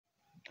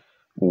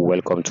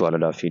Welcome to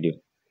another video.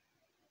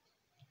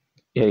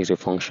 Here is a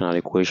functional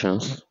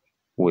equations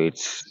with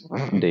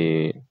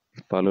the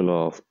value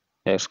of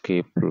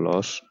xk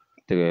plus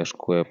 3x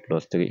squared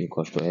plus 3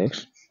 equals to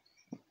x.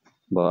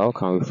 But how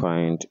can we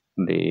find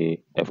the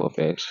f of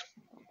x?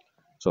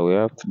 So we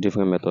have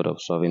different methods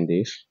of solving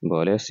this,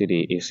 but let's see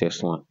the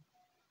easiest one.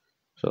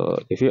 So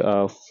if you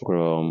have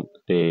from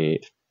the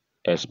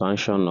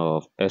expansion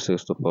of x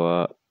raised to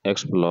power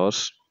x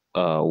plus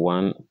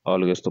 1 all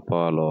raised to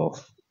power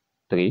of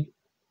 3,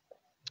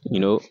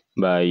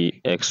 by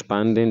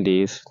expanding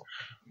this,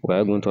 we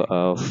are going to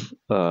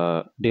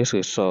have this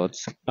result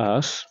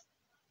as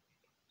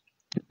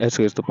x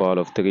raised to the power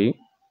of 3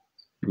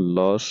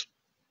 plus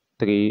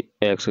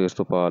 3x raised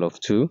to the power of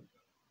 2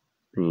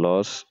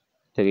 plus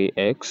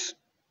 3x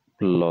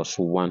plus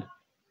 1.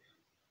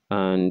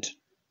 And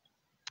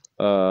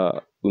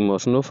we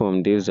must know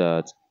from this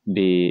that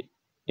the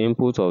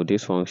input of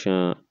this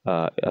function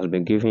has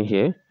been given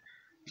here.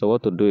 So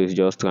what to do is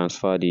just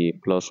transfer the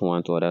plus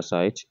 1 to other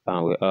side,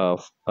 and we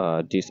have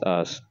this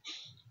as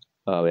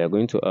we are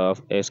going to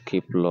have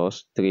sk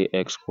plus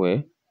 3x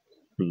squared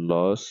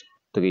plus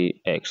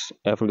 3x.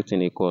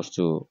 Everything equals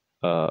to,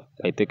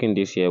 by taking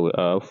this here, we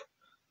have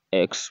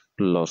x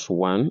plus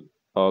 1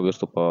 all raised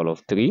to the power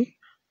of 3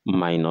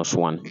 minus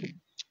 1.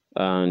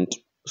 And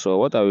so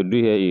what I will do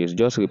here is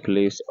just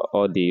replace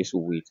all these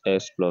with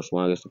x plus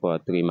 1 raised to the power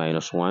 3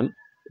 minus 1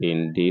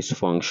 in these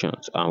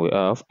functions, and we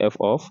have f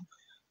of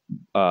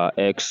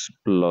x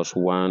plus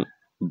 1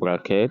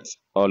 bracket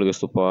all raised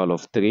to the power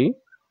of 3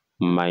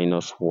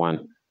 minus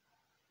 1,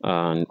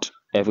 and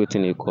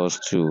everything equals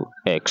to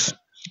x.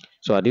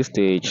 So at this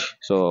stage,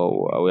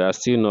 so we are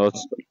still not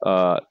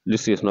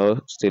this is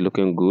not still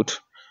looking good.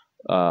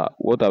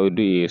 What I will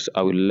do is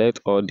I will let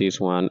all this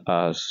one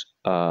as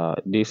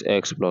this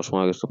x plus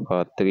 1 raised to the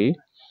power 3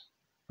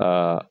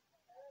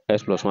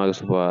 x plus 1 raised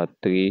to the power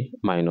 3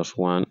 minus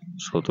 1.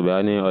 So to be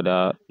any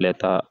other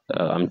letter,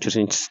 I'm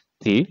choosing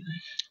t,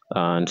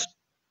 and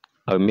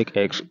I will make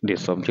x the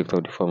subject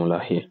of the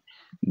formula here.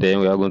 Then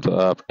we are going to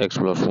have x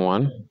plus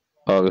 1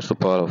 all raised to the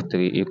power of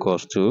 3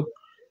 equals to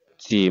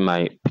t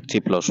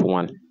plus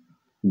 1.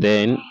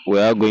 Then we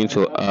are going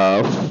to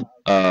have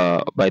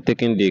by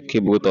taking the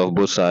cube root of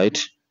both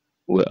sides,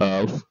 we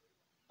have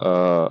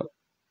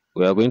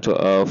we are going to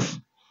have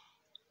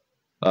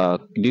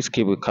this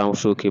cube will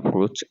cancel cube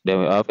root. Then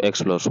we have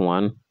x plus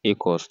 1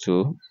 equals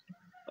to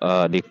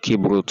the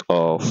cube root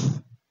of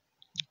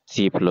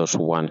t plus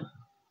 1.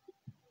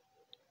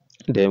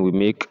 Then we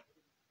make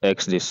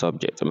x the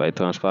subject by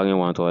transferring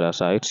 1 to other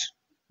sides.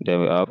 Then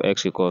we have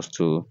x equals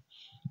to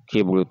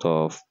cube root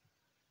of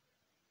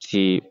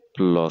t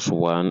plus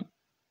 1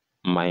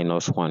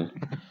 minus 1.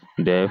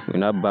 Then we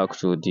now back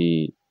to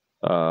the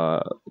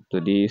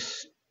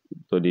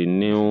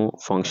new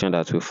function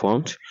that we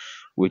formed,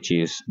 which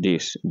is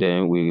this.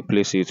 Then we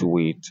replace it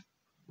with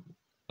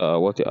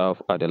what we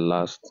have at the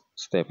last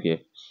step here,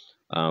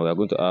 and we are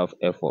going to have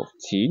f of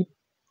t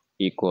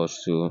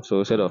equals to, so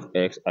instead of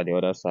x at the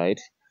other side,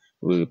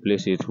 we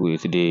replace it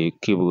with the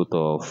cube root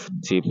of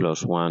t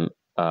plus 1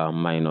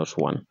 minus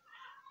 1.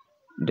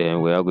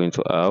 Then we are going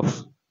to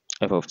have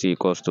f of t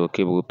equals to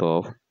cube root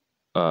of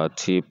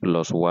t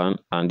plus 1,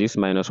 and this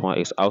minus 1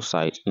 is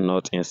outside,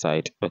 not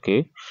inside.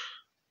 Okay,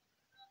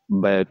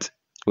 but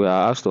we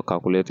are asked to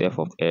calculate f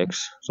of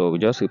x, so we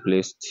just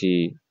replace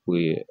t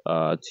with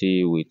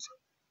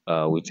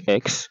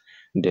x.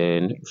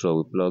 Then so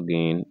we plug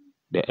in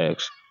the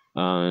x,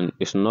 and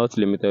it's not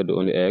limited to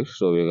only x,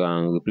 so we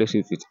can replace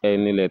it with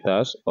any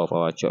letters of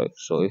our choice.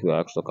 So if we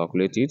are asked to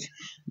calculate it,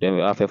 then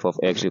we have f of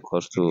x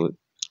equals to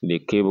the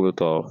cube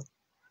root of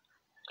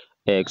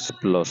x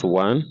plus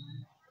 1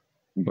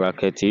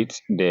 bracket it,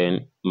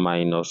 then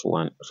minus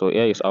 1. So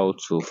here is how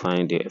to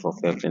find the f of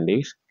x in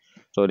this.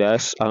 So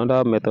there's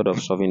another method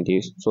of solving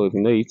this. So if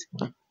you know it,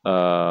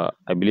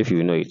 I believe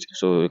you know it,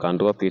 so you can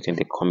drop it in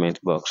the comment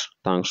box.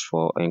 Thanks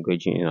for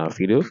engaging in our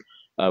video.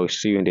 I will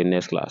see you in the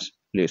next class.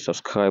 Please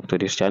subscribe to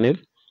this channel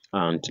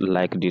and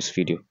like this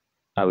video.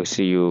 I will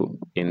see you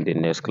in the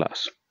next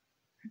class.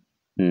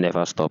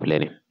 Never stop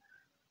learning.